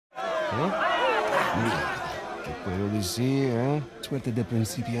¿Qué puedo decir, eh? Suerte de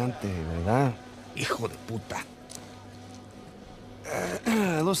principiante, ¿verdad? Hijo de puta.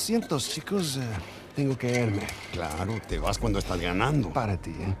 Lo siento, chicos. Tengo que irme. Claro, te vas cuando estás ganando. Para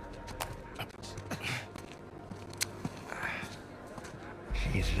ti, ¿eh?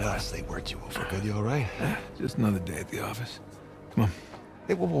 Jesus, they worked you over good. You all right? Just another day at the office. Come on.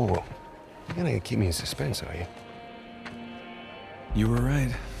 Hey, whoa, whoa, whoa. You're gonna keep me in suspense, are you? You were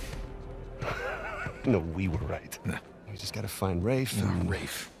right. No, we were right. No. We just gotta find Rafe. No, and...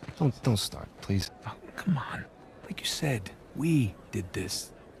 Rafe. Don't start, please. Oh, come on. Like you said, we did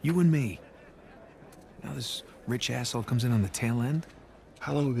this. You and me. Now this rich asshole comes in on the tail end?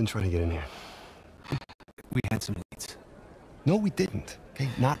 How long have we been trying to get in here? We had some leads. No, we didn't. Okay,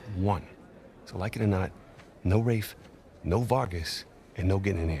 not one. So like it or not, no Rafe, no Vargas, and no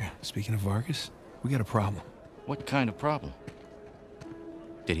getting in here. Speaking of Vargas, we got a problem. What kind of problem?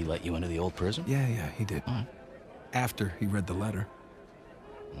 Did he let you into the old prison? Yeah, he did. All right. After he read the letter.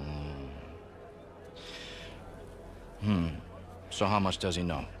 So how much does he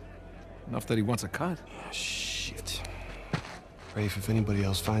know? Enough that he wants a cut. Oh, shit. Rafe, if anybody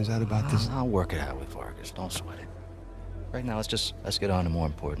else finds out about this... I'll work it out with Vargas. Don't sweat it. Right now, let's get on to more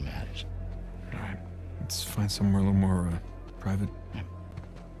important matters. All right. Let's find somewhere a little more, private. Yeah.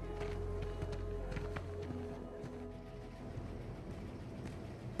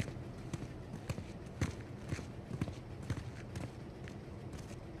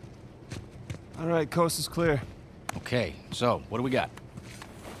 All right, coast is clear. Okay, so what do we got?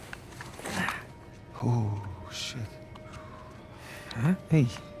 Oh, shit. Huh? Hey,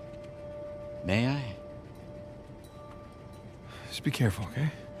 May I? just be careful, okay?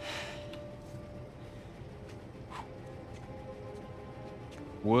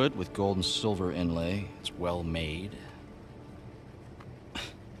 Wood with gold and silver inlay. It's well made.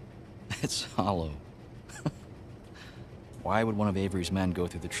 It's hollow. Why would one of Avery's men go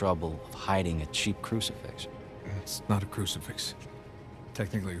through the trouble of hiding a cheap crucifix? It's not a crucifix.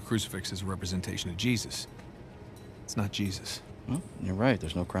 Technically, a crucifix is a representation of Jesus. It's not Jesus. Well, you're right.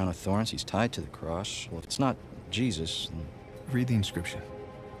 There's no crown of thorns. He's tied to the cross. Well, if it's not Jesus, then... Read the inscription.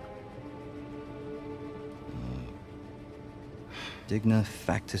 Digna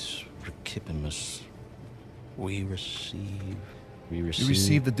factus recipimus. We receive... We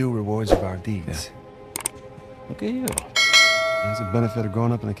receive the due rewards of our deeds. Yeah. Look at you. That's a benefit of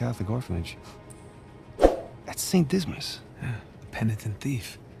growing up in a Catholic orphanage. That's St. Dismas. Yeah, the penitent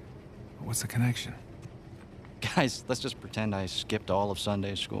thief. What's the connection? Guys, let's just pretend I skipped all of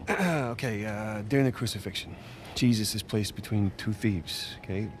Sunday school. Okay, during the crucifixion, Jesus is placed between two thieves,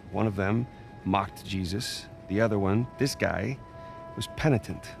 okay? One of them mocked Jesus. The other one, this guy, was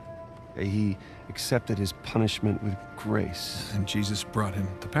penitent. Okay? He accepted his punishment with grace. And Jesus brought him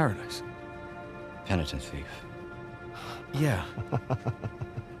to paradise. Penitent thief. Yeah.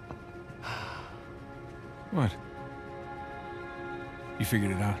 What? You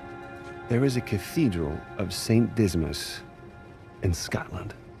figured it out? There is a cathedral of St. Dismas in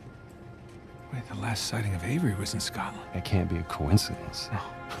Scotland. Wait, the last sighting of Avery was in Scotland. That can't be a coincidence.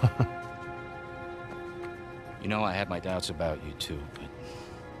 Oh. You know, I had my doubts about you too, but...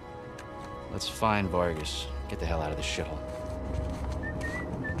 Let's find Vargas. Get the hell out of this shithole.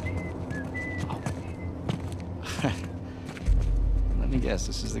 Oh. Let me guess,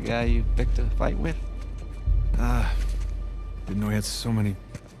 this is the guy you picked a fight with? Didn't know he had so many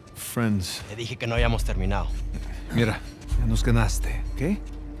friends. Te dije que no hayamos terminado. Mira, ya nos ganaste, ¿ok?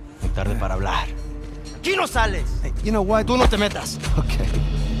 Muy tarde para hablar. ¡Aquí no sales! Hey, you know what? Tú no te metas. Okay.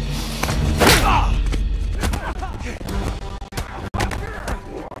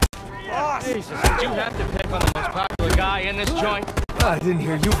 Jesus, did you have to pick on the most popular guy in this joint? I didn't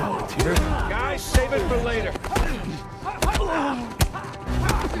hear you volunteer. Guys, save it for later.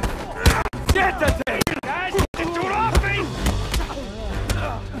 Get the thing! Guys, do it off me!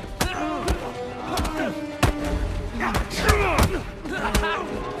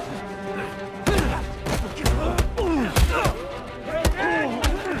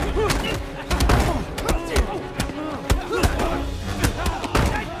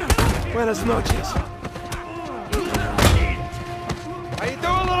 Buenas noches. How you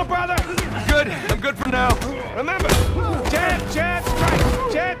doing, little brother? Good. I'm good for now. Remember, jab, jab, strike.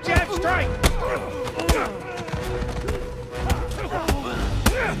 Jab, jab, strike.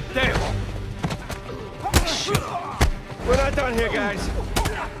 Damn. We're not done here, guys.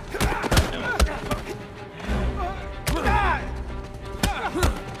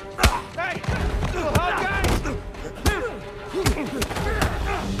 Hey, little help, guys.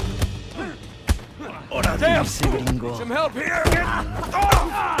 Damn. Some help here.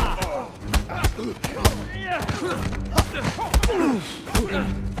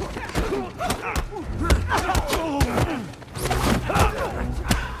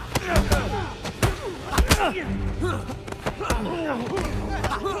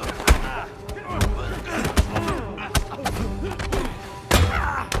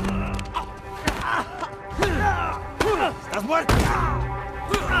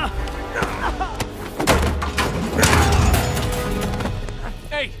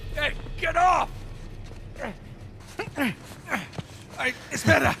 Get off! Ay,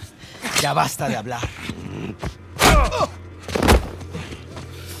 espera! Ya basta de hablar.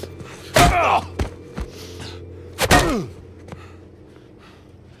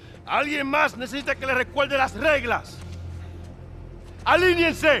 Alguien más necesita que le recuerde las reglas.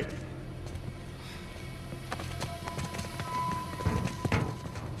 ¡Alíñense!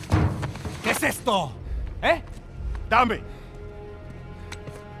 ¿Qué es esto? ¿Eh? Dame.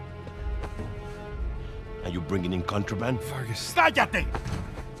 Are you bringing in contraband? Vargas. ¡Cállate!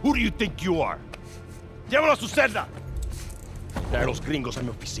 Who do you think you are? Llévalo a su celda. Trae a los gringos a mi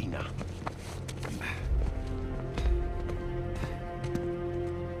oficina.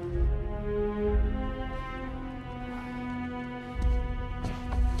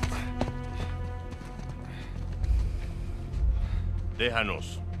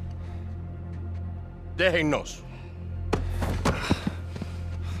 Déjanos. Déjennos.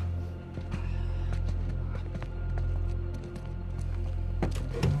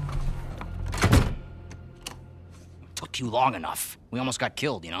 Took you long enough. We almost got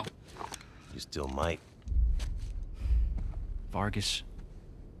killed, you know? You still might. Vargas?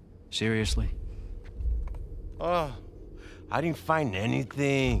 Seriously? Oh, I didn't find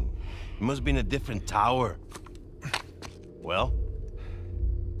anything. It must be in a different tower. Well?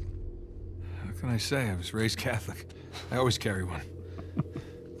 What can I say? I was raised Catholic. I always carry one.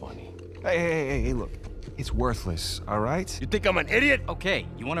 Funny. Hey, look. It's worthless, all right? You think I'm an idiot? Okay,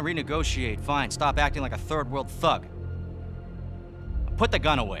 you want to renegotiate, fine. Stop acting like a third-world thug. Put the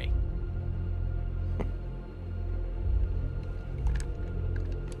gun away.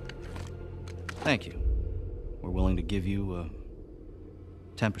 Thank you. We're willing to give you,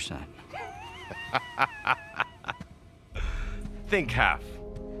 10%. Think half.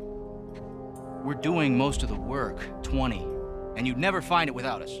 We're doing most of the work, 20. And you'd never find it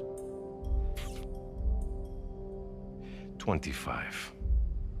without us. 25.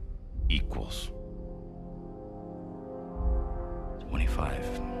 Equals. 25.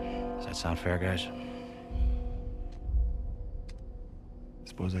 Does that sound fair, guys?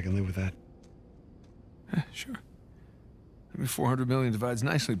 Suppose I can live with that. Sure. I mean, 400 million divides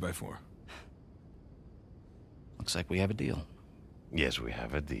nicely by 4. Looks like we have a deal. Yes, we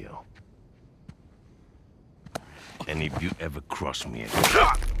have a deal. And if you ever cross me again...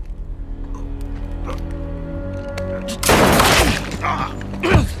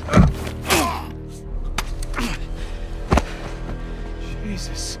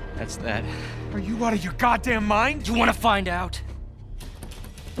 Jesus. That's that. Are you out of your goddamn mind? You want to find out?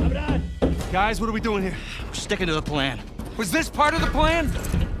 Guys, what are we doing here? We're sticking to the plan. Was this part of the plan?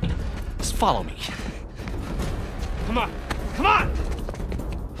 Just follow me. Come on. Come on!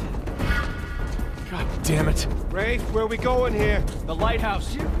 God damn it. Rafe, where are we going here? The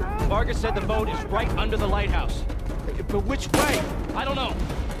lighthouse. Vargas said the boat is right under the lighthouse. But which way? I don't know.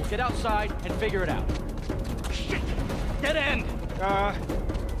 We'll get outside and figure it out. Shit! Dead end!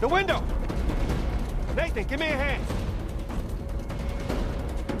 The window! Nathan, give me a hand.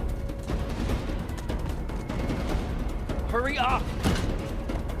 Hurry up!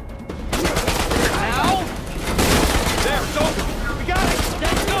 Now! There, it's open! We got it!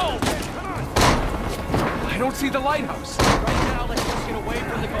 Let's go! Come on! I don't see the lighthouse. Right now, let's just get away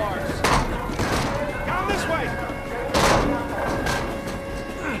from the guards. Down this way!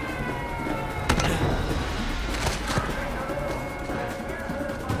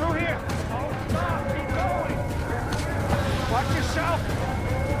 Through here! Oh, stop! Keep going! Watch yourself!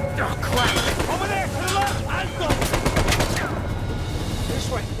 Oh, crap! Over there! To the left! This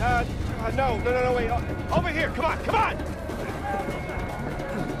way. No, wait. Over here! Come on! Come on!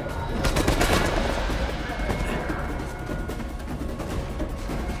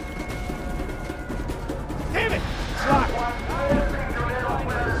 Damn it! It's locked!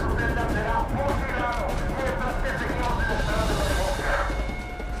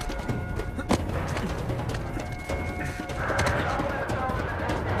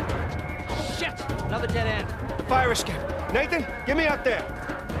 Shit! Another dead end. Fire escape. Nathan, get me out there.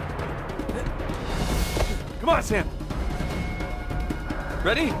 Come on, Sam.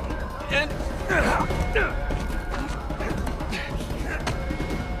 Ready? And...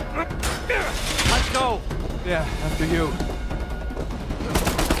 Let's go! Yeah, after you.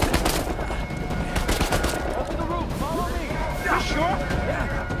 Open the roof, follow me! You sure? Yeah.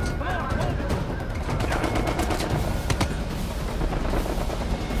 Come on,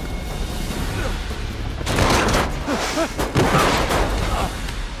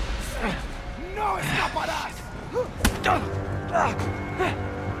 No, it's not but us!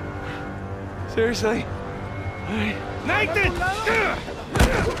 Seriously? Nathan!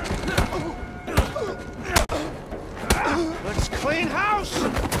 Let's clean house!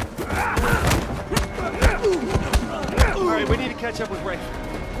 All right, we need to catch up with Rafe.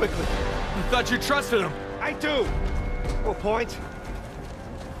 Quickly. I thought you trusted him. I do! Well, point.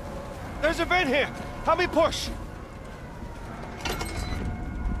 There's a vent here! Help me push!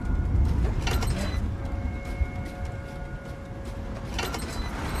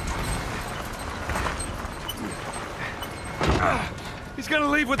 He's gonna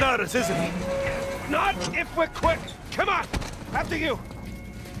leave without us, isn't he? Not if we're quick! Come on! After you!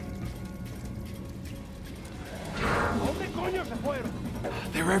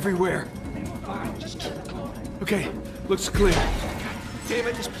 They're everywhere. Okay, looks clear. Damn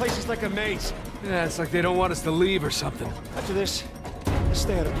it, this place is like a maze. Yeah, it's like they don't want us to leave or something. After this, let's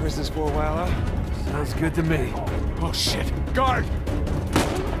stay out of prisons for a while, huh? Sounds good to me. Oh, shit. Guard!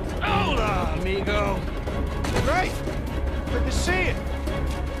 Hola, amigo! Great! Good to see you.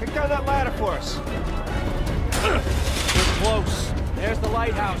 Pick down that ladder for us. We're close. There's the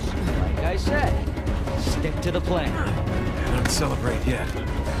lighthouse. Like I said, stick to the plan. Don't celebrate yet.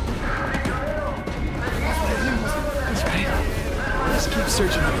 That's right. Let's keep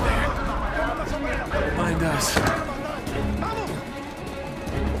searching over there. Find us.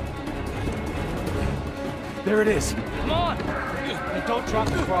 There it is. Come on! And don't drop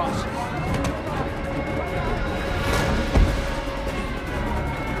the cross.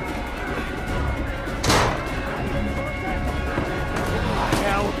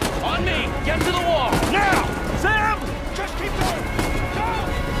 Hell. On me! Get to the wall! Now! Sam! Just keep going! Go!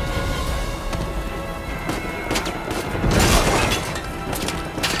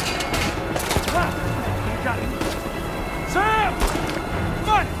 Got it. Sam!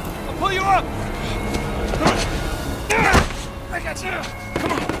 Come on! I'll pull you up! I got you!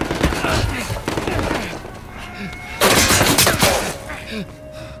 Come on!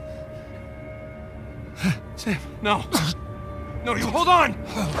 Sam, no. No, you hold on!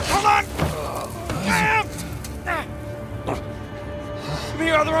 Hold on! Sam! Give me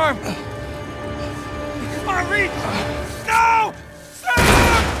your other arm! Come on, reach! No!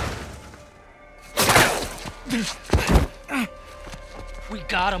 Sam! We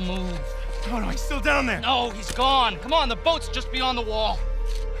gotta move. Oh no, he's still down there! No, he's gone. Come on, the boat's just beyond the wall.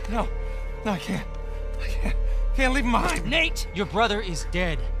 No, I can't. Can't leave him behind. Nate, your brother is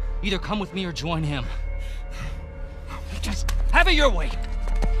dead. Either come with me or join him. Just have it your way.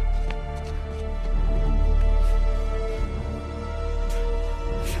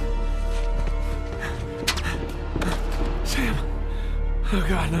 Sam. Oh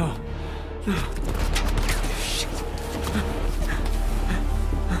God, no. No.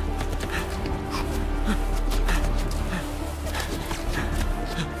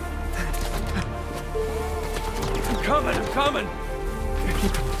 I'm coming.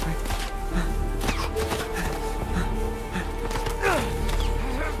 Keep coming.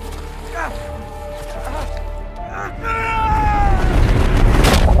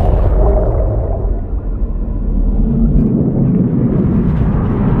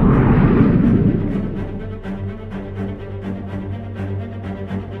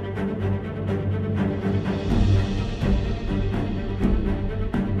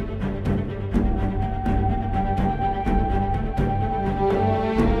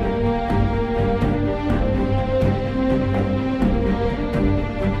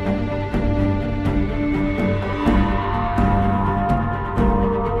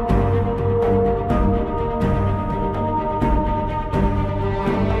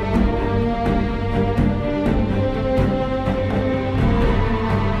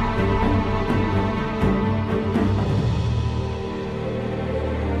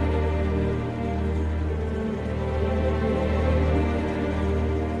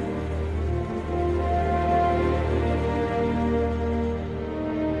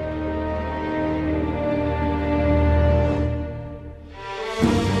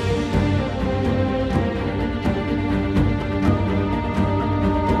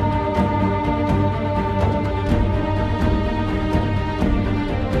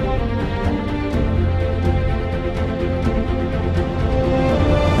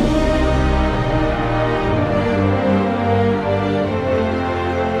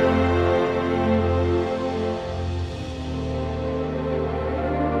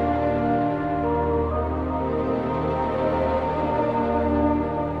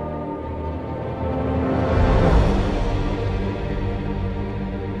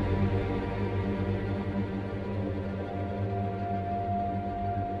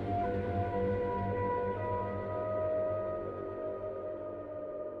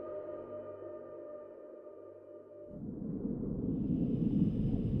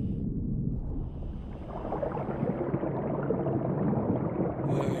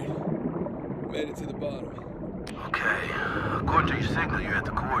 made it to the bottom. Okay. According to your signal, you're at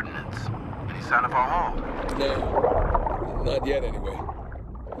the coordinates. Any sign of our haul? No. Not yet, anyway.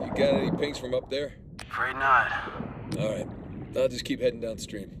 You got any pings from up there? Afraid not. All right. I'll just keep heading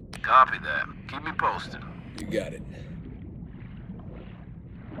downstream. Copy that. Keep me posted. You got it.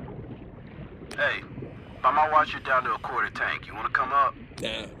 Hey, by my watch, you're down to a quarter tank. You want to come up?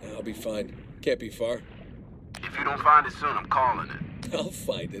 Nah, I'll be fine. Can't be far. If you don't find it soon, I'm calling it. I'll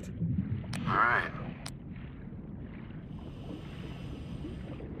find it. All right.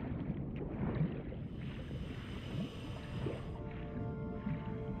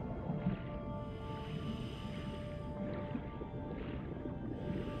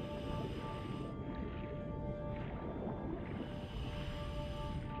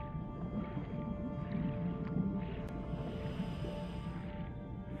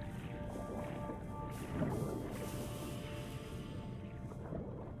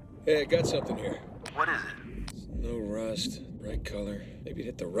 Hey, I got something here. What is it? No rust, bright color. Maybe it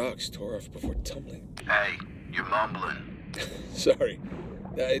hit the rocks, tore off before tumbling. Hey, you're mumbling. Sorry.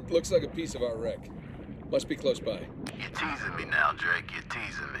 It looks like a piece of our wreck. Must be close by. You're teasing me now, Drake. You're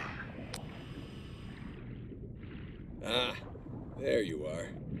teasing me. Ah, there you are.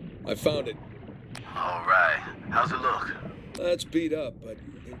 I found it. All right. How's it look? It's beat up, but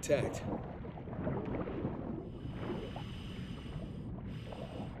intact.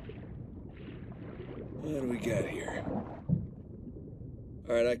 What do we got here?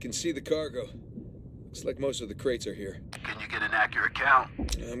 All right, I can see the cargo. Looks like most of the crates are here. Can you get an accurate count?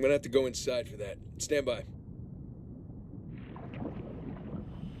 I'm gonna have to go inside for that. Stand by.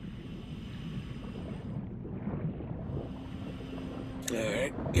 All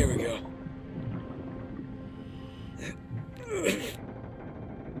right, here we go.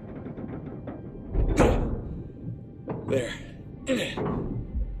 There.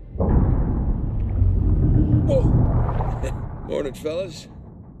 Whoa! Morning, fellas.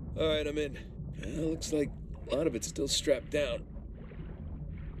 All right, I'm in. Looks like a lot of it's still strapped down.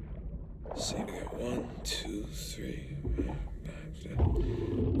 Let's see, we got 1, 2, 3, 4, 5, 6.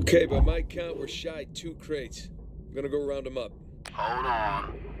 Okay, by my count, we're shy 2 crates. I'm gonna go round them up. Hold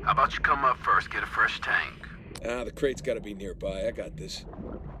on. How about you come up first, get a fresh tank? The crate's gotta be nearby. I got this.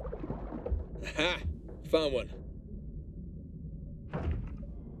 Aha! Found one.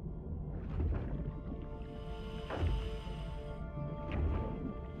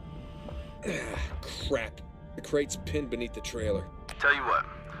 Crap. The crate's pinned beneath the trailer. Tell you what,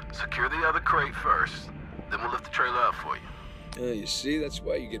 secure the other crate first, then we'll lift the trailer up for you. You see, that's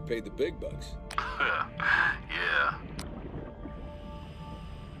why you get paid the big bucks. Yeah. Aha!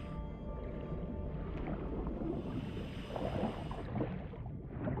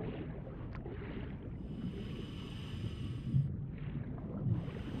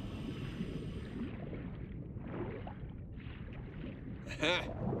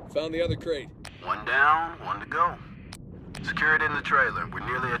 Found the other crate. One down, one to go. Secure it in the trailer. We're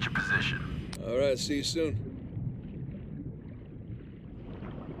nearly at your position. All right, see you soon.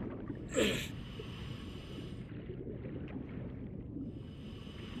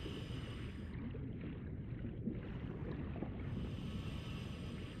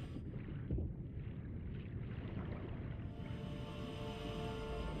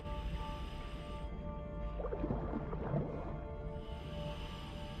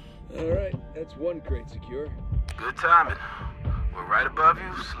 All right, that's one crate secure. Good timing. We're right above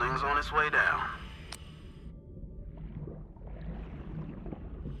you. Sling's on its way down.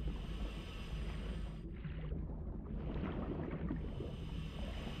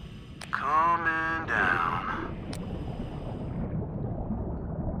 Coming down.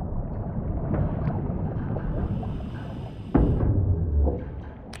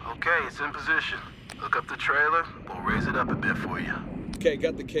 Okay, it's in position. Hook up the trailer. We'll raise it up a bit for you. Okay,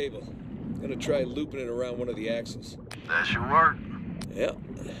 got the cable. Gonna try looping it around one of the axles. That should work. Yep.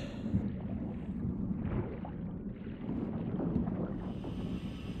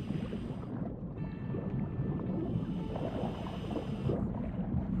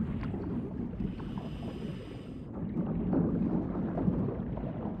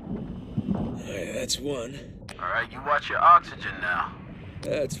 Alright, that's one. Alright, you watch your oxygen now.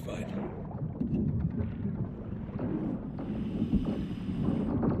 That's fine.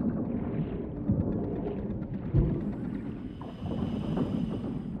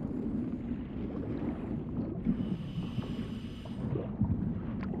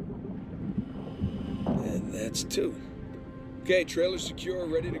 That's two. Okay, trailer secure,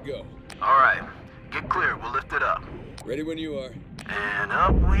 ready to go. All right, get clear. We'll lift it up. Ready when you are. And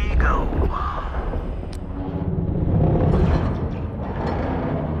up we go.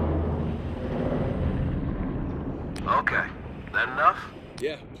 enough?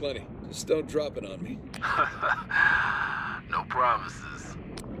 Yeah, plenty. Just don't drop it on me. No promises.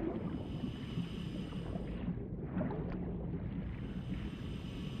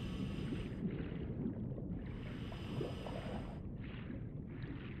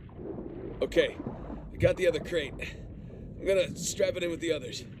 Okay, I got the other crate. I'm gonna strap it in with the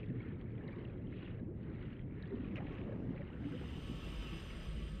others.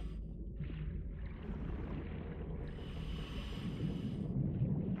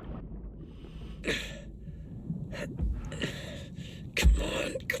 Come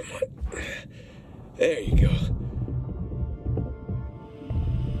on. There you go.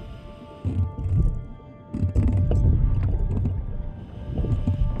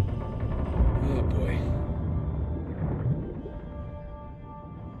 Oh boy.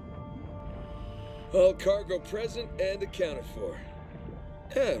 All cargo present and accounted for.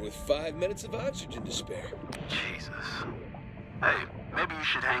 And with 5 minutes of oxygen to spare. Jesus. Hey, maybe you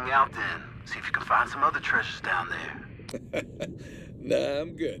should hang out then. See if you can find some other treasures down there. Nah,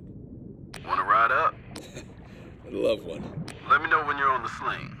 I'm good. Wanna ride up? I'd love one. Let me know when you're on the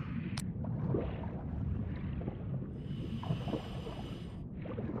sling.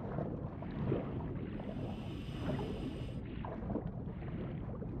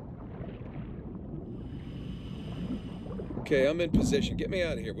 Okay, I'm in position. Get me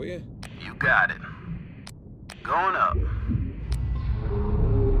out of here, will you? You got it. Going up.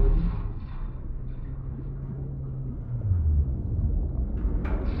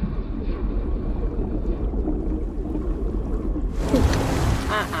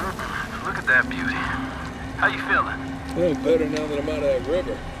 Look at that beauty. How you feeling? Oh, better now that I'm out of that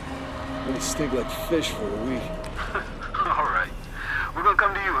river. I'm gonna stink like fish for a week. All right. We're gonna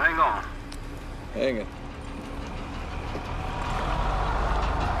come to you. Hang on. Hang on.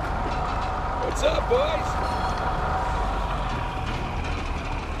 What's up, boys?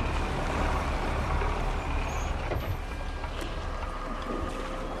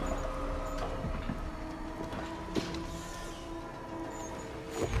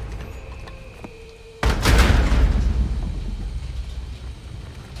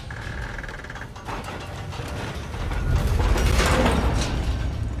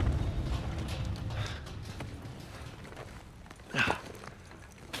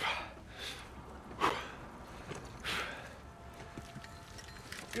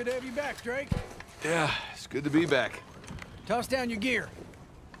 Good to have you back, Drake. Yeah, it's good to be back. Toss down your gear.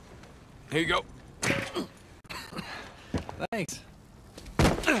 Here you go. Thanks.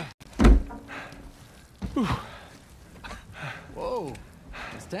 Whoa,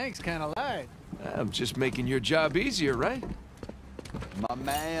 this tank's kind of light. I'm just making your job easier, right? My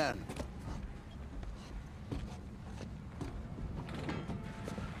man.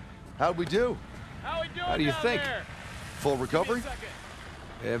 How'd we do? How do you think? Full recovery?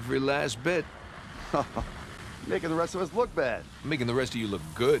 Every last bit. Making the rest of us look bad. Making the rest of you look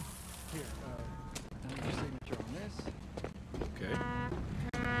good. Here, I need your signature on this. Okay.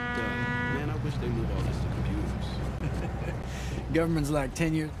 Man, I wish they moved all this to computers. Government's like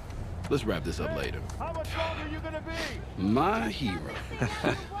 10 years. Let's wrap this up later. How much longer are you gonna be? My hero.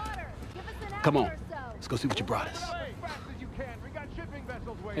 Come on. Let's go see what you brought us. As fast as you can. We got shipping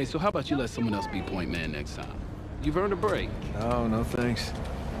vessels waiting. Hey, so how about you let someone else be point man next time? You've earned a break. No, no thanks.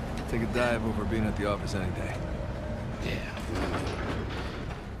 Take a dive over being at the office any day. Yeah.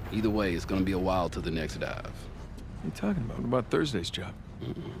 Either way, it's gonna be a while till the next dive. What are you talking about? What about Thursday's job?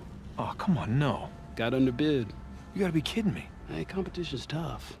 Oh, come on, no. Got underbid. You gotta be kidding me. Hey, competition's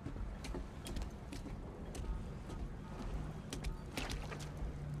tough.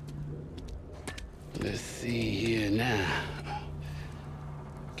 Let's see here now.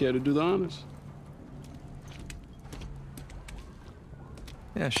 Care to do the honors?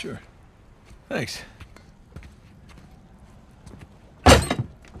 Yeah, sure. Thanks.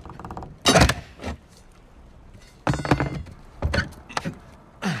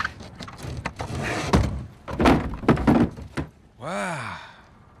 Wow.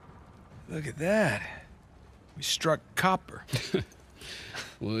 Look at that. We struck copper.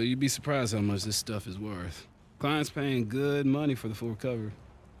 Well, you'd be surprised how much this stuff is worth. Client's paying good money for the full recovery.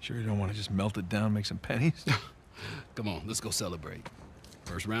 Sure you don't want to just melt it down, make some pennies? Come on, let's go celebrate.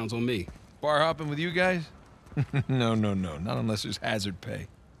 First round's on me. Bar hopping with you guys? No. Not unless there's hazard pay.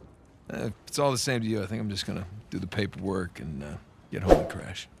 If it's all the same to you, I think I'm just gonna do the paperwork and get home and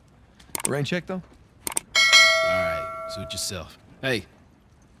crash. Rain check, though? All right, suit yourself. Hey,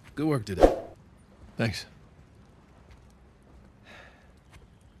 good work today. Thanks.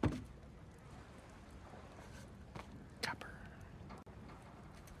 Copper.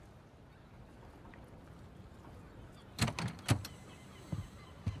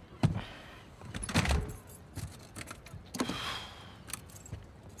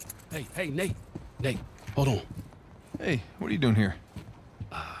 Hey, Nate. Nate, hold on. Hey, what are you doing here?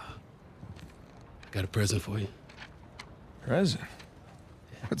 Got a present for you. Present?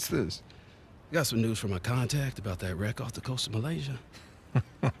 What's this? Got some news from my contact about that wreck off the coast of Malaysia.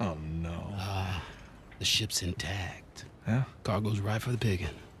 Oh, no. The ship's intact. Yeah? Cargo's right for the picking.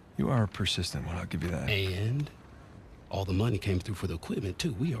 You are a persistent one, I'll give you that. And all the money came through for the equipment,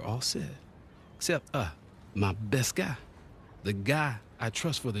 too. We are all set. Except, my best guy. The guy I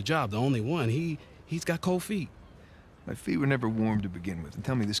trust for the job, the only one. He's got cold feet. My feet were never warm to begin with. And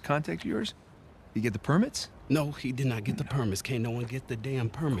tell me, this contact of yours? You get the permits? No, he did not get the permits. Can't no one get the damn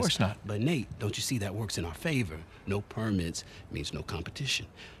permits. Of course not. But Nate, don't you see that works in our favor? No permits means no competition.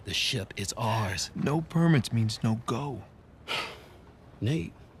 The ship is ours. No permits means no go.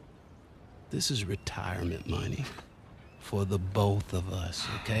 Nate, this is retirement money for the both of us,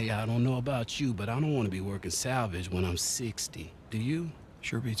 okay? I don't know about you, but I don't want to be working salvage when I'm 60. Do you?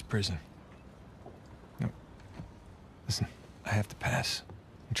 Sure beats prison. No. Listen, I have to pass.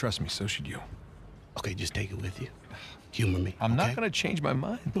 And trust me, so should you. Okay, just take it with you. Humor me. I'm okay? not gonna change my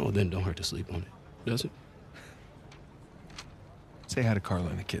mind. No, then don't hurt to sleep on it. Does it? Say hi to Carla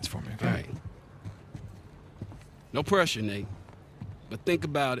and the kids for me, okay? All right. No pressure, Nate. But think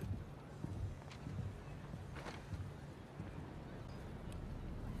about it.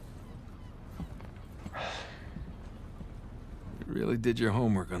 You really did your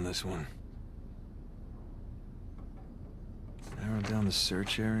homework on this one. Narrow down the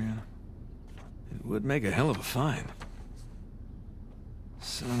search area. It would make a hell of a find.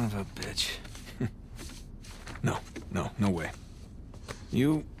 Son of a bitch. No way.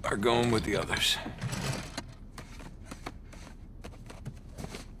 You are going with the others.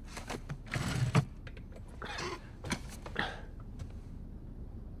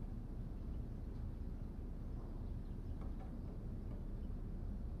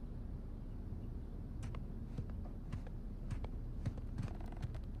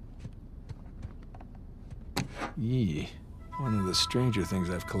 Yee. One of the stranger things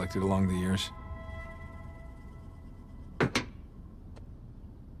I've collected along the years.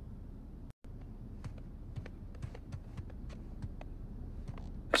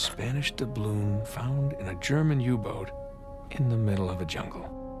 Spanish doubloon found in a German U-boat in the middle of a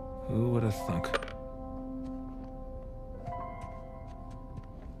jungle. Who would have thunk?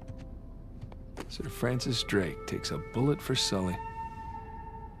 Sir Francis Drake takes a bullet for Sully.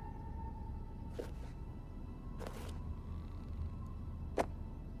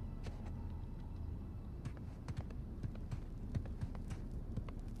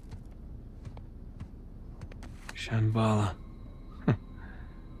 Shambhala.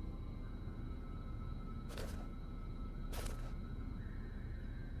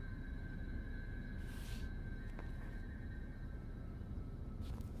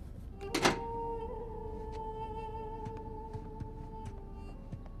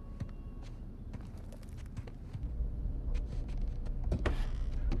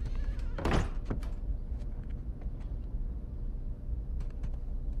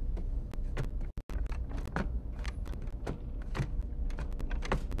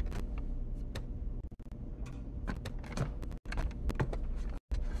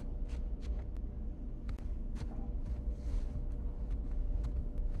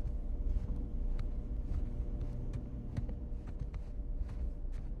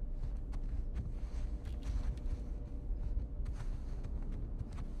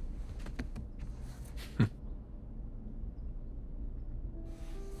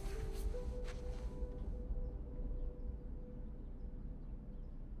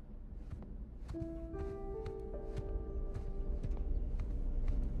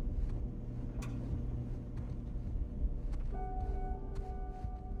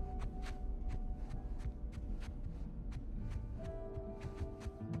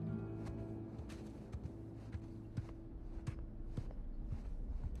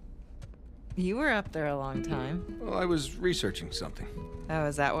 You were up there a long time. Well, I was researching something. Oh,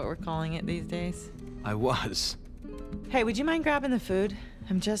 is that what we're calling it these days? I was. Hey, would you mind grabbing the food?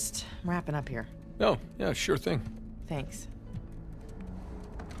 I'm just wrapping up here. Oh, yeah, sure thing. Thanks.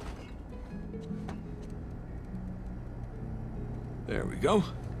 There we go.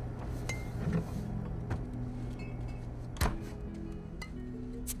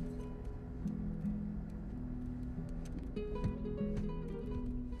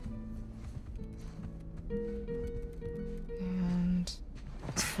 And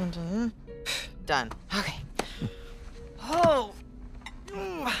done. Okay. Oh.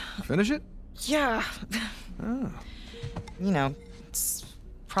 Finish it? Yeah. Oh. You know, it's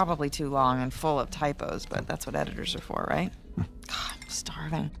probably too long and full of typos, but that's what editors are for, right? God, I'm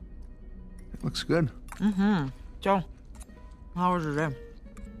starving. Looks good. Mm-hmm. So, how was your day?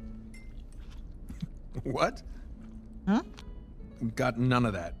 What? Hmm? Got none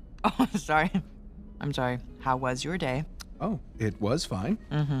of that. Oh, sorry. I'm sorry. How was your day? Oh, it was fine.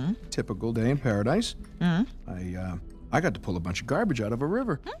 Mm-hmm. Typical day in paradise. Mm-hmm. I got to pull a bunch of garbage out of a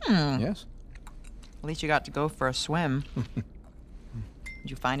river. Yes. At least you got to go for a swim. Did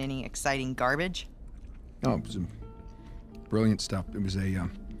you find any exciting garbage? Oh, it was brilliant stuff. It was a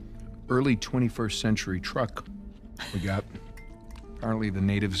early 21st century truck we got. Apparently the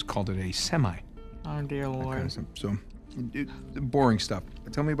natives called it a semi. Oh, dear Lord. Kind of so, boring stuff.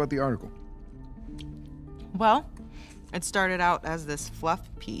 Tell me about the article. Well, it started out as this fluff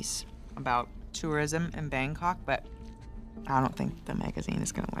piece about tourism in Bangkok, but I don't think the magazine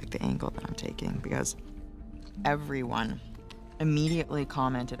is going to like the angle that I'm taking because everyone immediately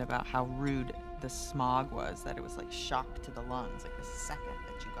commented about how rude the smog was, that it was like shock to the lungs, like the second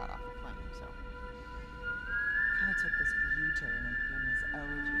that you got off the plane. So kind of took this U-turn and became this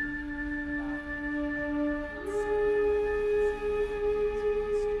elegy about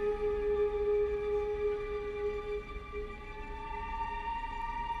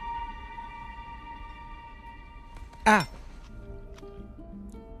Ah!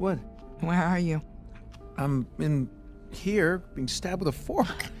 What? Where are you? I'm in here being stabbed with a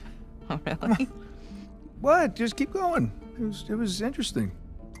fork. Oh, really? What? Just keep going. It was interesting.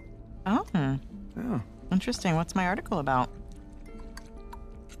 Oh. Yeah. Interesting. What's my article about?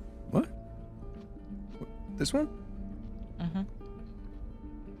 What? This one? Mm-hmm.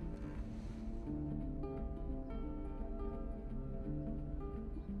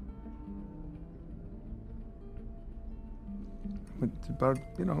 It's about,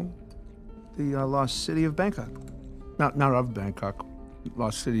 the lost city of Bangkok. Not of Bangkok.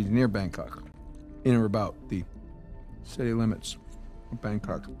 Lost city near Bangkok. In or about the city limits of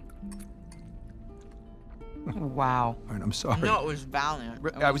Bangkok. Wow. All right, I'm sorry. No, it was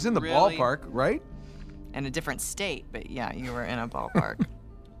valiant. I was in the really ballpark, right? In a different state, but yeah, you were in a ballpark.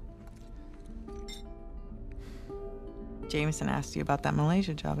 Jameson asked you about that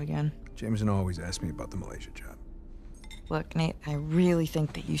Malaysia job again. Jameson always asks me about the Malaysia job. Look, Nate, I really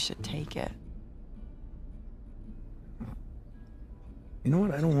think that you should take it. You know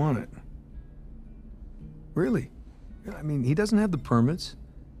what? I don't want it. Really. I mean, he doesn't have the permits.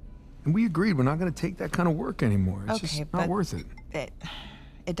 And we agreed we're not going to take that kind of work anymore. It's just not worth it.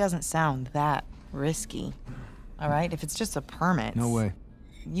 It doesn't sound that risky. All right? If it's just a permit. No way.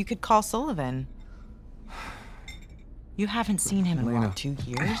 You could call Sullivan. You haven't seen him in Elena, what, 2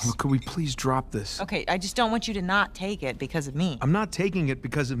 years? Look, could we please drop this? Okay, I just don't want you to not take it because of me. I'm not taking it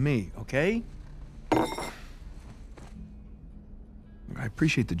because of me, okay? I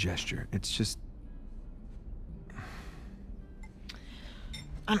appreciate the gesture. It's just...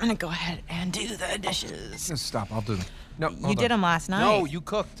 I'm gonna go ahead and do the dishes. Just stop, I'll do them. No, You did them last night. No, you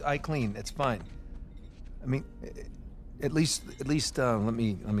cooked. I cleaned. It's fine. I mean, at least, let me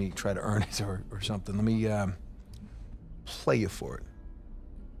try to earn it or something. Let me, play you for it.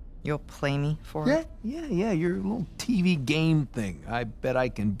 You'll play me for it? Yeah, your little TV game thing. I bet I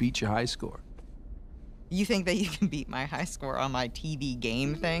can beat your high score. You think that you can beat my high score on my TV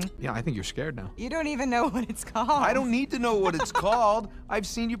game thing? Yeah, I think you're scared now. You don't even know what it's called. I don't need to know what it's called. I've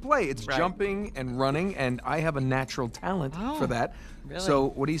seen you play. It's right. Jumping and running, and I have a natural talent for that. Really? So,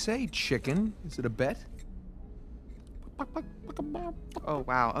 what do you say, chicken? Is it a bet? Oh,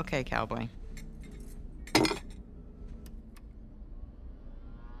 wow. Okay, cowboy.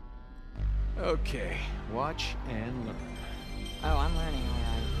 Okay, watch and learn. Oh, I'm learning, all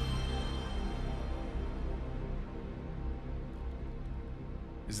right.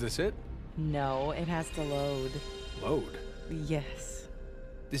 Is this it? No, it has to load. Load? Yes.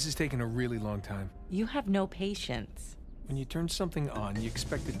 This is taking a really long time. You have no patience. When you turn something on, you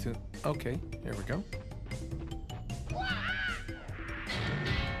expect it to... Okay, here we go.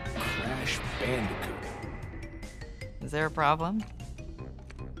 Crash Bandicoot. Is there a problem?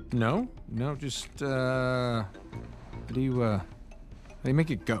 No, just, how do you make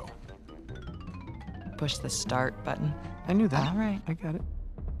it go? Push the start button. I knew that. All right. I got it.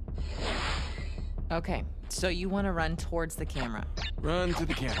 Okay, so you want to run towards the camera. Run to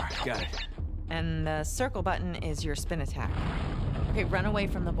the camera. Got it. And the circle button is your spin attack. Okay, run away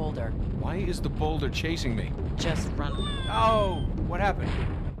from the boulder. Why is the boulder chasing me? Just run. Oh, what happened?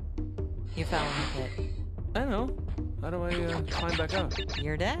 You fell in the pit. I know. How do I climb back out?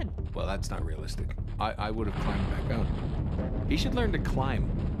 You're dead. Well, that's not realistic. I would have climbed back out. He should learn to climb.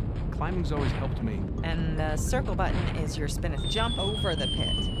 Climbing's always helped me. And the circle button is your spin attack. Jump over the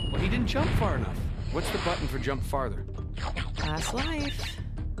pit. Well, he didn't jump far enough. What's the button for jump farther? Past life.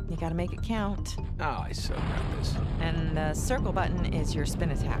 You gotta make it count. Oh, I suck at this. And the circle button is your spin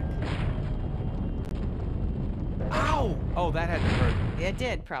attack. Ow! Oh, that had to hurt. It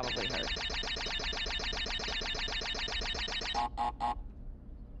did probably hurt.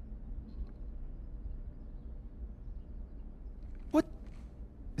 What?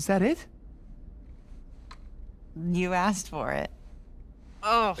 Is that it? You asked for it.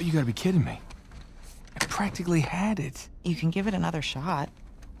 Oh, you gotta be kidding me. I practically had it. You can give it another shot.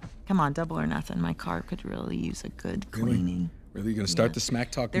 Come on, double or nothing. My car could really use a good cleaning. Really? You gonna start the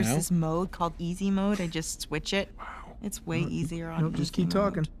smack talk There's now? this mode called easy mode. I just switch it. Wow. It's way easier on No, just easy keep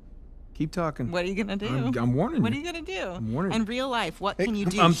mode. talking. Keep talking. What are you gonna do? I'm warning What are you. you gonna do? I'm warning you. In real life, what Hey, can you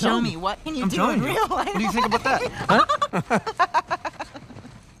do? I'm Show telling me. you. What can you I'm do telling in you. real life? What do you think about that?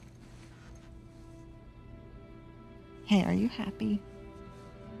 Hey, are you happy?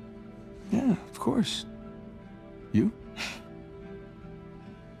 Yeah, of course. You?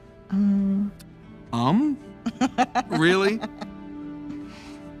 Really?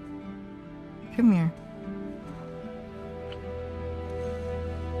 Come here.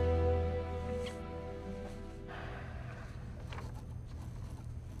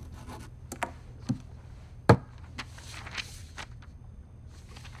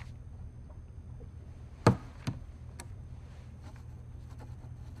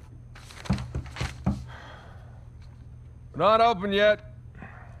 Not open yet.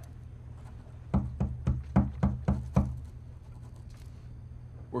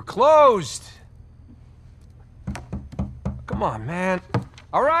 We're closed. Come on, man.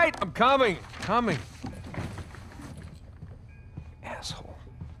 All right, I'm coming. Coming. Asshole.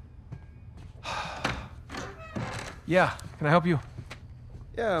 Yeah, can I help you?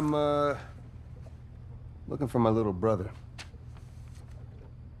 Yeah, I'm, looking for my little brother.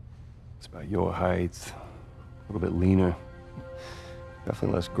 It's about your height, a little bit leaner.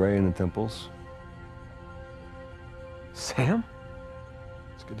 Definitely less gray in the temples. Sam?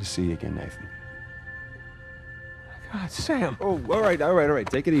 It's good to see you again, Nathan. God, Sam. Oh, all right.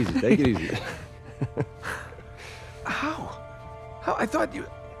 Take it easy, take it easy. How? How? I thought you...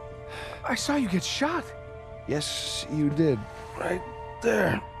 I saw you get shot. Yes, you did. Right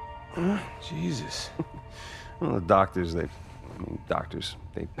there. Jesus. Well, the doctors, they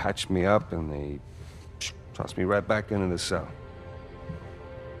patched me up and they tossed me right back into the cell.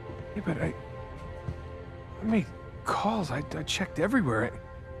 Yeah, but I made calls. I checked everywhere.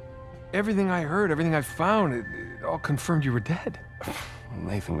 Everything I heard, everything I found, it all confirmed you were dead.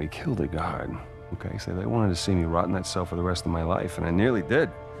 Nathan, we killed a guard. Okay, so they wanted to see me rot in that cell for the rest of my life, and I nearly did.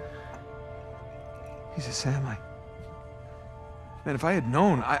 Jesus, Sam, man, if I had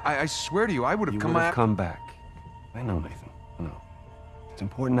known, I swear to you, I would have come back. Come back. I know, Nathan. I know. What's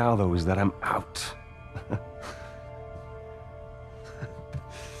important now, though, is that I'm out.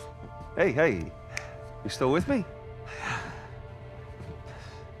 Hey, you still with me?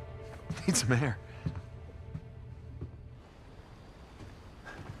 Need some air.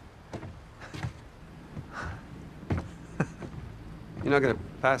 You're not gonna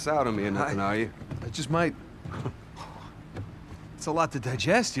pass out on me or nothing, are you? I just might. It's a lot to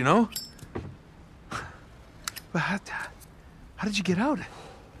digest, you know? But how did you get out?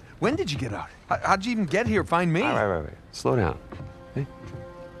 When did you get out? How'd you even get here? Find me? All right. Slow down. Hey,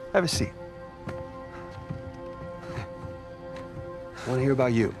 have a seat. I want to hear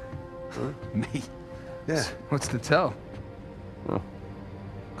about you. Huh? Me? Yeah. What's to tell? Well,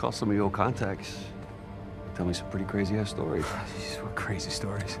 call some of your old contacts. Tell me some pretty crazy-ass stories. Jeez, what crazy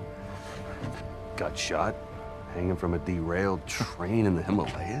stories. Got shot, hanging from a derailed train in the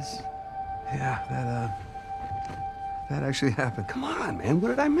Himalayas. Yeah, that actually happened. Come on, man, what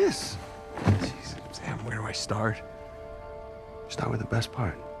did I miss? Jeez, Sam, where do I start? Start with the best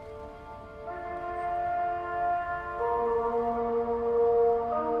part.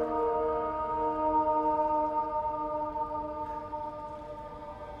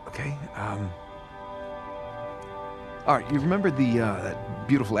 Okay, all right, you remember that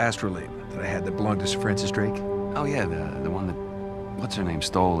beautiful astrolabe that I had that belonged to Sir Francis Drake? Oh, yeah, the one that, what's her name,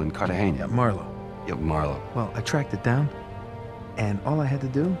 stole in Cartagena. Yeah, Marlowe. Yep, Marlowe. Well, I tracked it down, and all I had to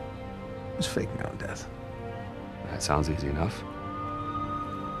do was fake my own death. That sounds easy enough.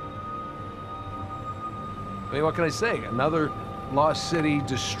 I mean, what can I say? Another lost city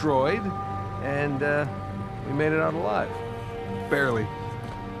destroyed, and we made it out alive. Barely.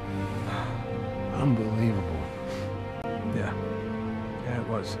 Unbelievable. Yeah. Yeah, it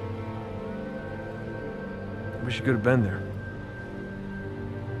was. I wish you could have been there.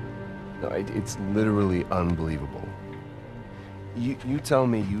 No, it's literally unbelievable. You tell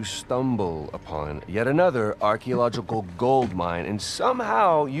me you stumble upon yet another archaeological gold mine, and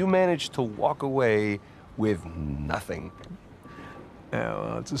somehow you manage to walk away with nothing. Yeah,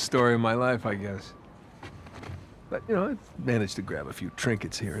 well, it's a story of my life, I guess. But, you know, I managed to grab a few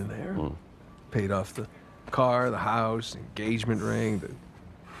trinkets here and there. Paid off the car, the house, engagement ring,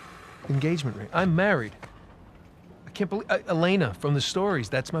 Engagement ring. I'm married. I can't believe... Elena, from the stories,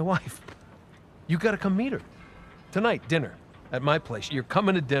 that's my wife. You gotta come meet her. Tonight, dinner. At my place. You're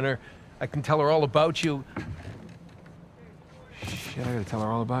coming to dinner. I can tell her all about you. Shit, I gotta tell her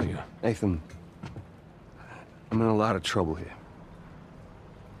all about you. Nathan, I'm in a lot of trouble here.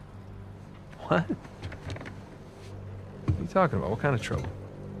 What? What are you talking about? What kind of trouble?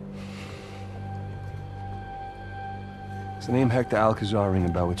 Does the name Hector Alcazar ring a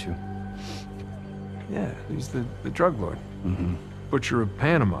bell with you? Yeah, he's the drug lord. Mm-hmm. Butcher of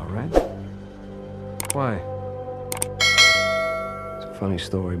Panama, right? Why? It's a funny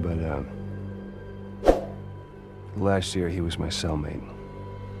story, but, last year he was my cellmate.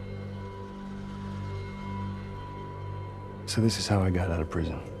 So this is how I got out of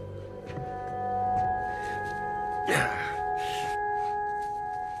prison.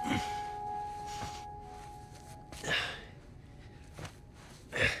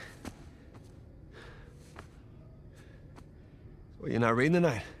 Well, you're not reading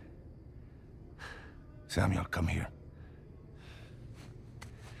tonight? Samuel, come here.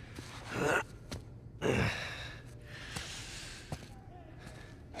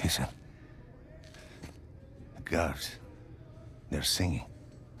 Listen. The guards, they're singing.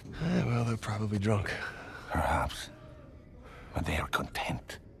 Well, they're probably drunk. Perhaps. But they are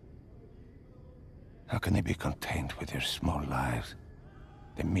content. How can they be content with their small lives?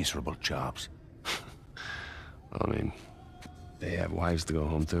 Their miserable jobs? I mean, they have wives to go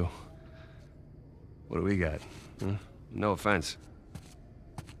home to. What do we got? Huh? No offense.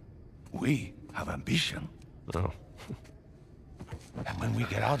 We have ambition. Oh. And when we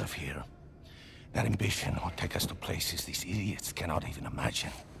get out of here, that ambition will take us to places these idiots cannot even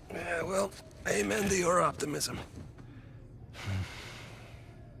imagine. Yeah, well, amen to your optimism.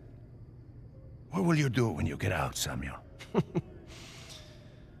 What will you do when you get out, Samuel?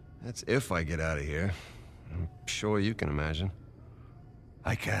 That's if I get out of here. I'm sure you can imagine.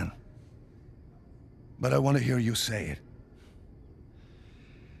 I can. But I want to hear you say it.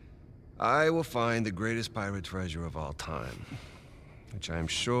 I will find the greatest pirate treasure of all time, which I am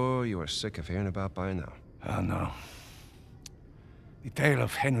sure you are sick of hearing about by now. Oh, no. The tale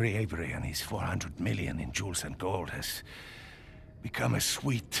of Henry Avery and his 400 million in jewels and gold has become a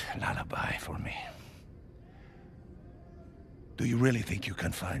sweet lullaby for me. Do you really think you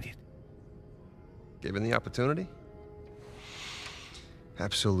can find it? Given the opportunity?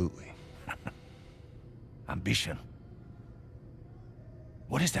 Absolutely. Ambition.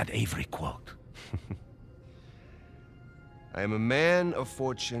 What is that Avery quote? I am a man of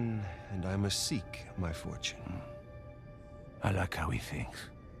fortune, and I must seek my fortune. I like how he thinks.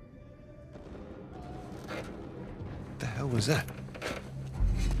 What the hell was that?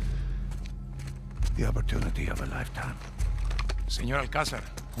 The opportunity of a lifetime. Señor Alcázar,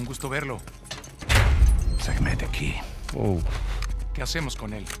 un gusto verlo. Sáqueme de aquí. Oh. ¿Qué hacemos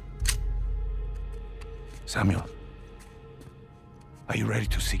con él? Samuel, are you ready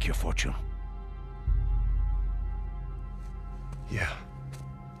to seek your fortune? Yeah.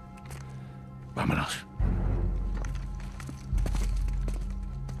 Vámonos.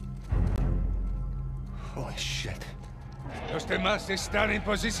 Holy shit. ¿Los demás están en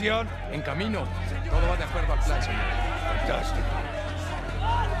posición? En camino. Todo va de acuerdo al plan, señor. Fantastic.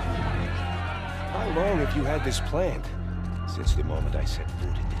 How long have you had this planned? Since the moment I set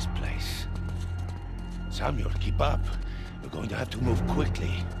foot in this place. Samuel, keep up. We're going to have to move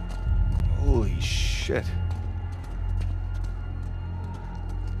quickly. Holy shit.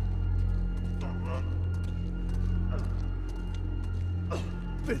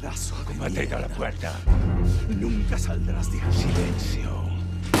 Pedazo de mierda. A la puerta. Nunca saldrás de aquí. Silencio.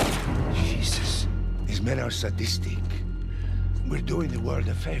 Jesus. These men are sadistic. We're doing the world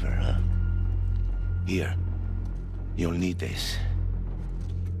a favor, huh? Here. You'll need this.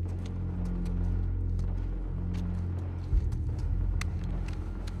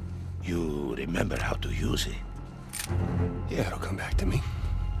 You remember how to use it? Yeah, it'll come back to me.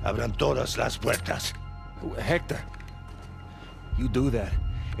 Abran todas las puertas. Hector, you do that,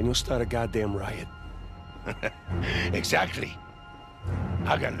 and you'll start a goddamn riot. Exactly.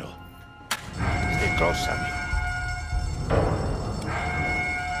 Háganlo. Stay close, Sammy.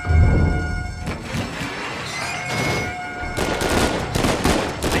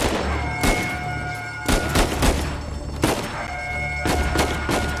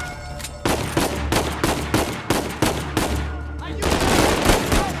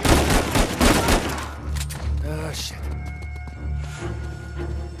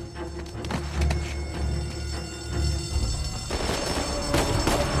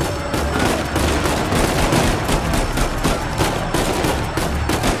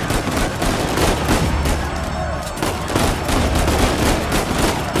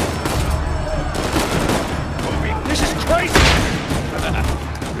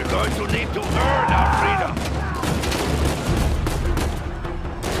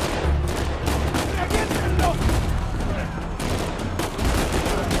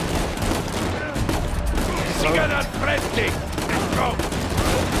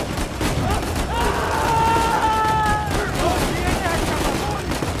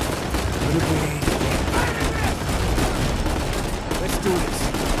 Let's do this.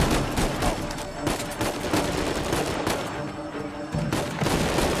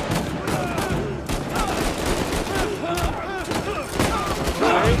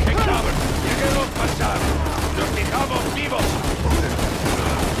 ¡Take cover! ¡Déjenos pasar! ¡Los dejamos vivos!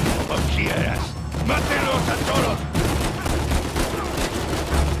 ¡Como quieras! ¡Mátenlos a todos!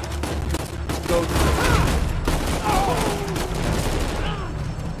 Go.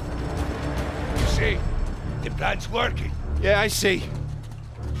 You see? The plan's working. Yeah, I see.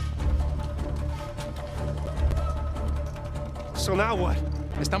 So now what?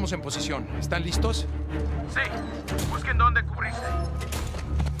 Estamos en posición. ¿Están listos? Sí. Busquen dónde cubrirse.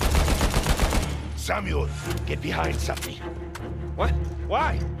 Samuel, get behind something. What?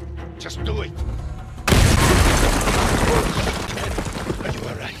 Why? Just do it. Are you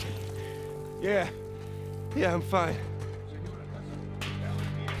all right? Yeah. Yeah, I'm fine.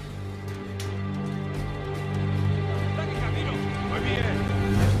 Muy bien.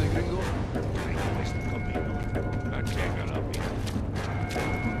 Este camino. Manténgalo bien.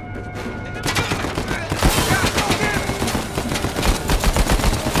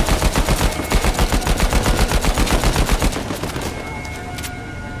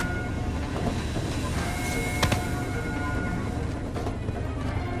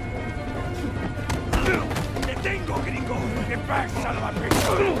 ¡Te tengo, gringo! ¡Get back, son of a bitch!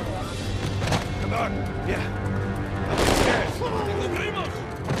 Come on. Yeah. Upstairs. ¡Te cubrimos!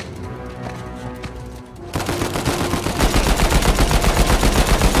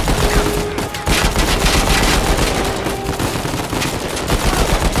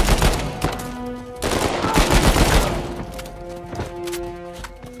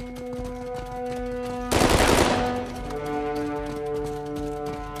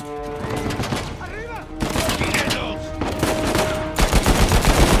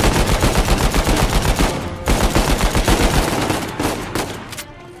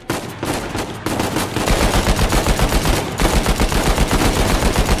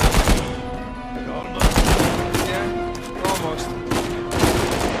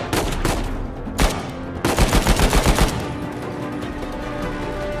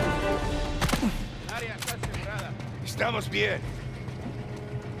 Estamos bien.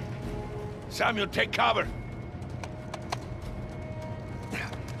 Samuel, take cover.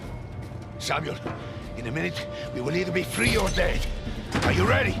 Samuel, in a minute, we will either be free or dead. Are you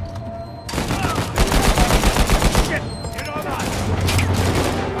ready? Shit! You know that!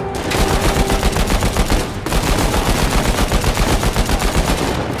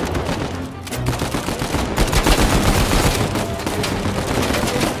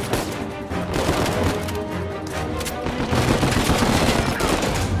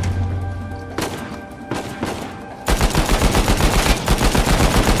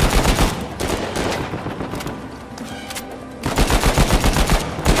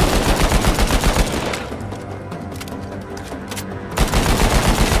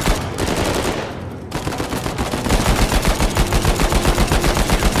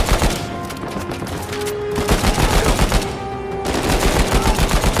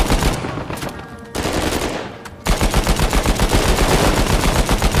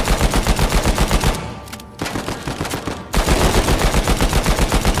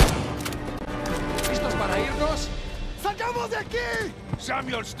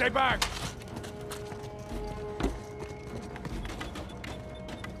 Samuel, stay back!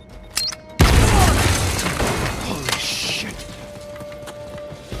 Holy shit.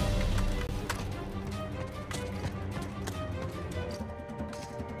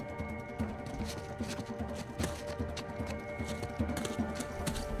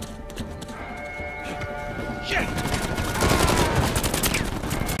 Shit!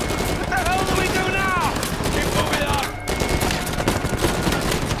 What the hell do we do now? Keep moving up!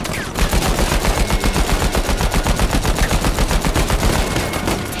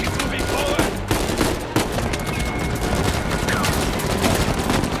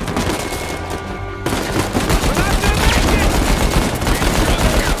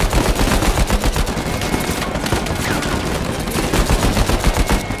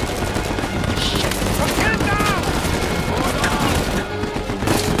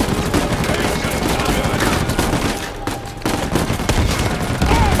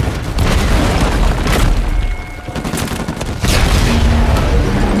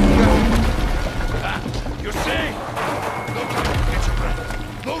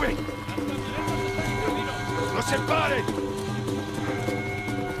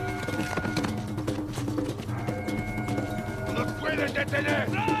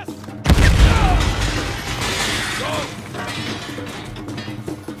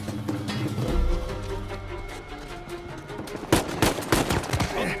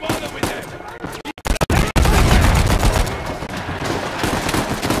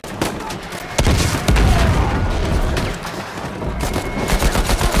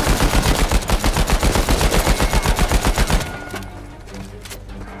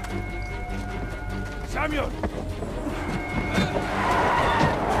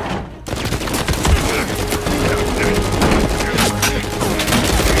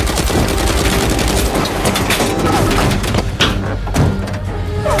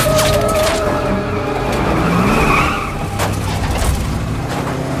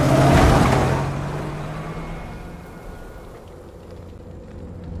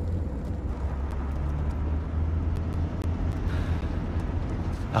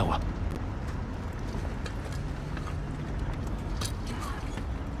 Agua.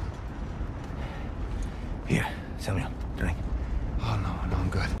 Here, Samuel, drink. Oh, no, I'm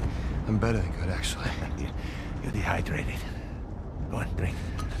good. I'm better than good, actually. You're dehydrated. Go on, drink.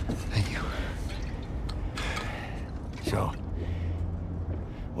 Thank you. So,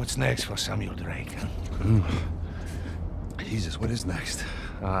 what's next for Samuel Drake, huh? Jesus, what is next?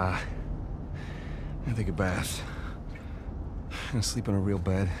 I'm gonna take a bath. I'm gonna sleep in a real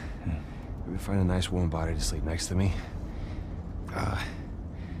bed. Maybe find a nice warm body to sleep next to me.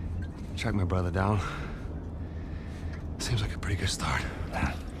 Track my brother down. Seems like a pretty good start.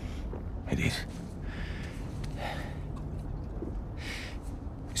 It is.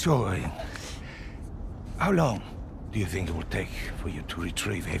 So, how long do you think it will take for you to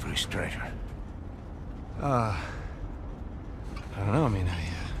retrieve Avery's treasure? I don't know. I mean,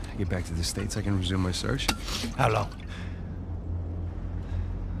 I get back to the States, I can resume my search. How long?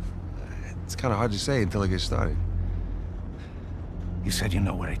 It's kind of hard to say until I get started. You said you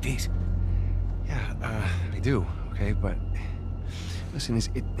know where it is. Yeah, I do, okay? But listen,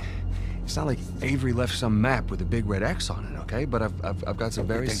 it's not like Avery left some map with a big red X on it, okay? But I've got some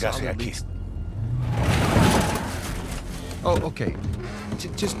very solid leads. Oh, okay.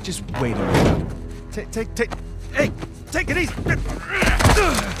 Just wait a minute. Hey, take it easy.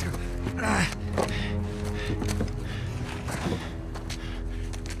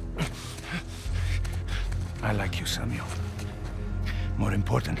 I like you, Samuel. More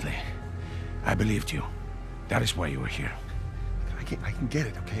importantly, I believed you. That is why you were here. I can get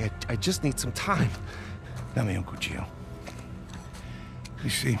it, okay? I just need some time. Dame un cuchillo. You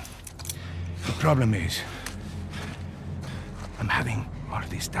see, the problem is, I'm having all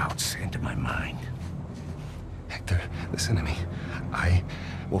these doubts into my mind. Hector, listen to me. I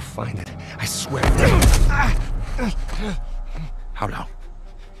will find it. I swear. How long?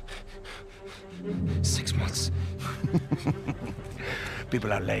 6 months.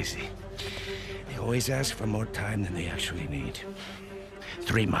 People are lazy. They always ask for more time than they actually need.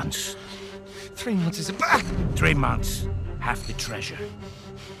 3 months. 3 months is 3 months. Half the treasure.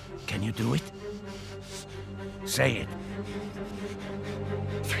 Can you do it? Say it.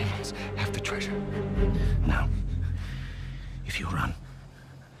 3 months, half the treasure. Now, if you run,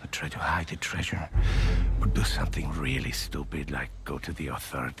 or try to hide the treasure, or do something really stupid like go to the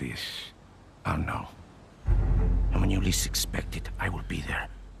authorities, I'll know. And when you least expect it, I will be there.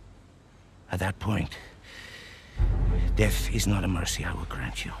 At that point, death is not a mercy I will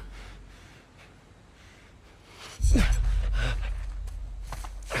grant you.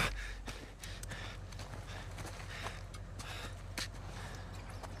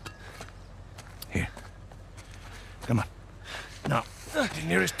 Here. Come on. Now, the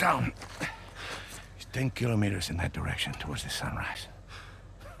nearest town is 10 kilometers in that direction towards the sunrise.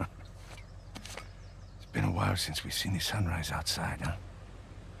 It's been a while since we've seen the sunrise outside, huh?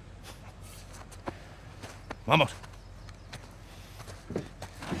 Vamos.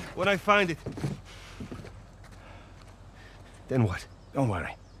 When I find it. Then what? Don't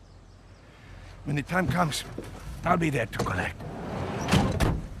worry. When the time comes, I'll be there to collect.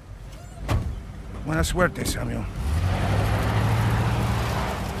 Buena suerte, Samuel.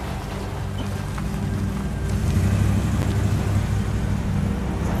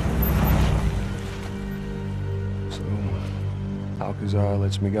 So, Alcazar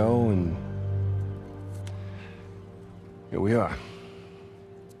lets me go, and here we are.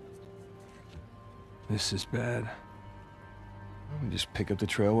 This is bad. We just pick up the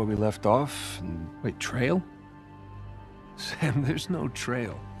trail where we left off, and... Wait, trail? Sam, there's no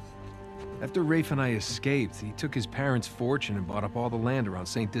trail. After Rafe and I escaped, he took his parents' fortune and bought up all the land around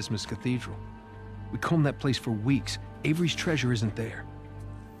St. Dismas Cathedral. We combed that place for weeks. Avery's treasure isn't there.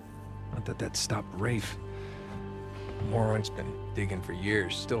 Not that that stopped Rafe. The moron's been digging for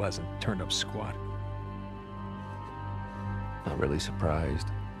years, still hasn't turned up squat. Not really surprised.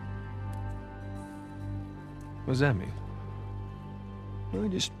 What does that mean? Well, I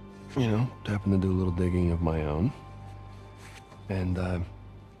just, you know, happened to do a little digging of my own. And,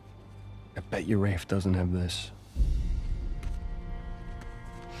 I bet you Rafe doesn't have this.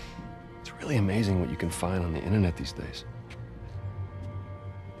 It's really amazing what you can find on the internet these days.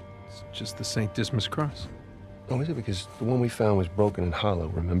 It's just the St. Dismas cross. Oh, is it? Because the one we found was broken and hollow,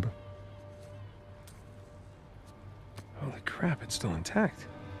 remember? Holy crap, it's still intact.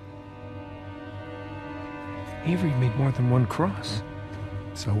 Avery made more than one cross.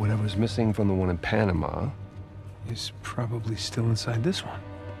 So whatever's missing from the one in Panama is probably still inside this one.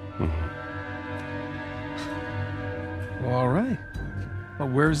 Mm-hmm. Well, all right. Well,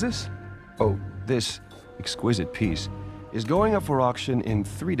 where is this? Oh, this exquisite piece is going up for auction in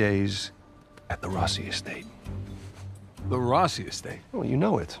 3 days at the Rossi estate. The Rossi estate? Well, you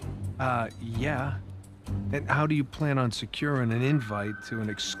know it. Yeah. And how do you plan on securing an invite to an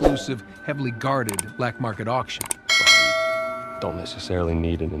exclusive, heavily guarded black market auction? Don't necessarily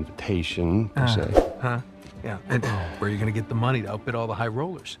need an invitation, per se. Yeah, and where are you gonna get the money to outbid all the high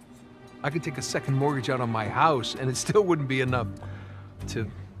rollers? I could take a second mortgage out on my house, and it still wouldn't be enough to...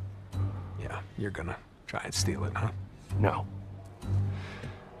 Yeah, you're gonna try and steal it, huh? No.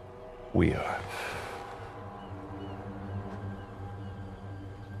 We are.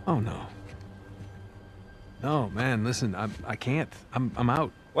 Oh, no. No, man, listen, I can't. I'm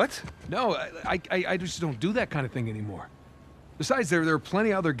out. What? No, I just don't do that kind of thing anymore. Besides, there are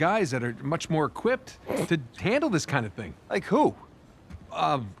plenty of other guys that are much more equipped to handle this kind of thing. Like who?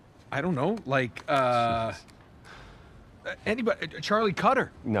 I don't know, like, anybody, Charlie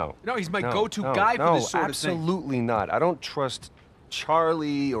Cutter. No. No, he's my go-to guy for this sort of thing. Absolutely not. I don't trust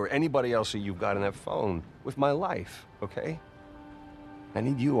Charlie or anybody else that you've got on that phone with my life, okay? I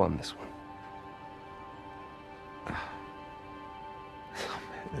need you on this one. Oh,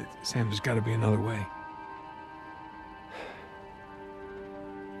 man, Sam, there's got to be another way.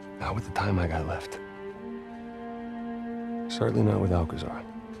 Not with the time I got left. Certainly not with Alcazar.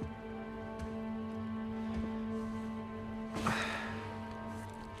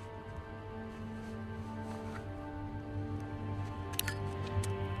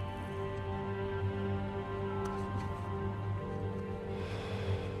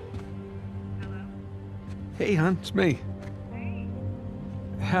 Hey, hon, it's me.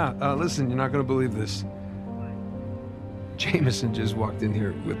 Yeah, listen, you're not gonna believe this. Jameson just walked in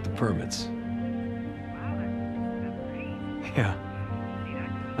here with the permits. Yeah.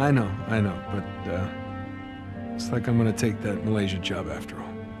 I know, but, it's like I'm gonna take that Malaysia job after all.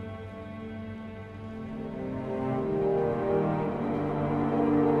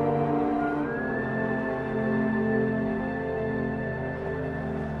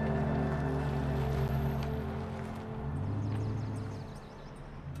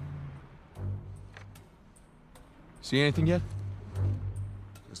 See anything yet?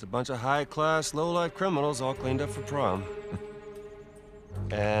 Just a bunch of high-class, low-life criminals all cleaned up for prom.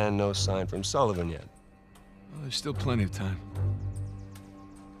 And no sign from Sullivan yet. Well, there's still plenty of time.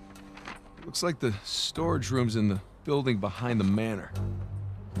 Looks like the storage room's in the building behind the manor.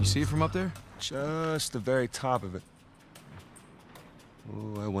 You see it from up there? Just the very top of it.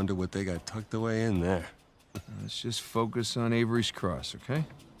 Oh, I wonder what they got tucked away in there. Let's just focus on Avery's Cross, okay?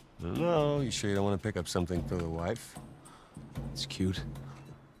 No, you sure you don't want to pick up something for the wife? It's cute.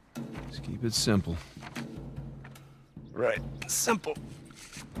 Just keep it simple. Right. Simple.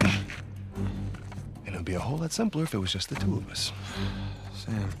 And it'd be a whole lot simpler if it was just the two of us.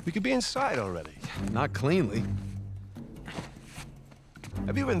 Sam. We could be inside already. Not cleanly.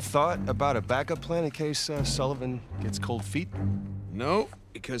 Have you even thought about a backup plan in case Sullivan gets cold feet? No,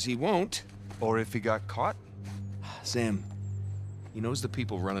 because he won't. Or if he got caught? Sam, he knows the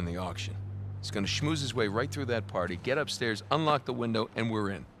people running the auction. He's gonna schmooze his way right through that party, get upstairs, unlock the window, and we're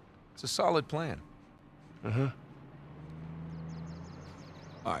in. It's a solid plan. Uh-huh.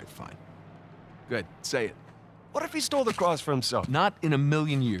 All right, fine. Good, say it. What if he stole the cross for himself? Not in a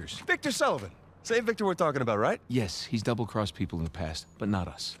million years. Victor Sullivan. Same Victor we're talking about, right? Yes, he's double-crossed people in the past, but not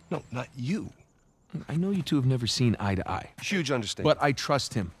us. No, not you. I know you two have never seen eye to eye. Huge understanding. But I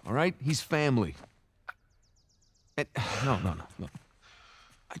trust him, all right? He's family. And, no.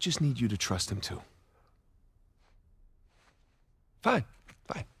 I just need you to trust him, too. Fine.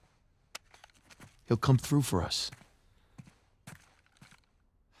 He'll come through for us.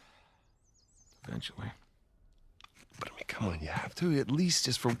 Eventually. But I mean, come on, you have to at least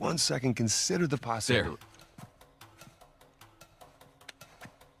just for 1 second consider the possibility.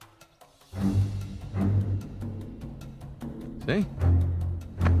 See?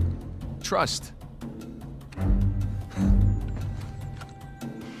 Trust.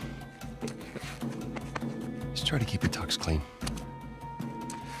 Just try to keep your tux clean.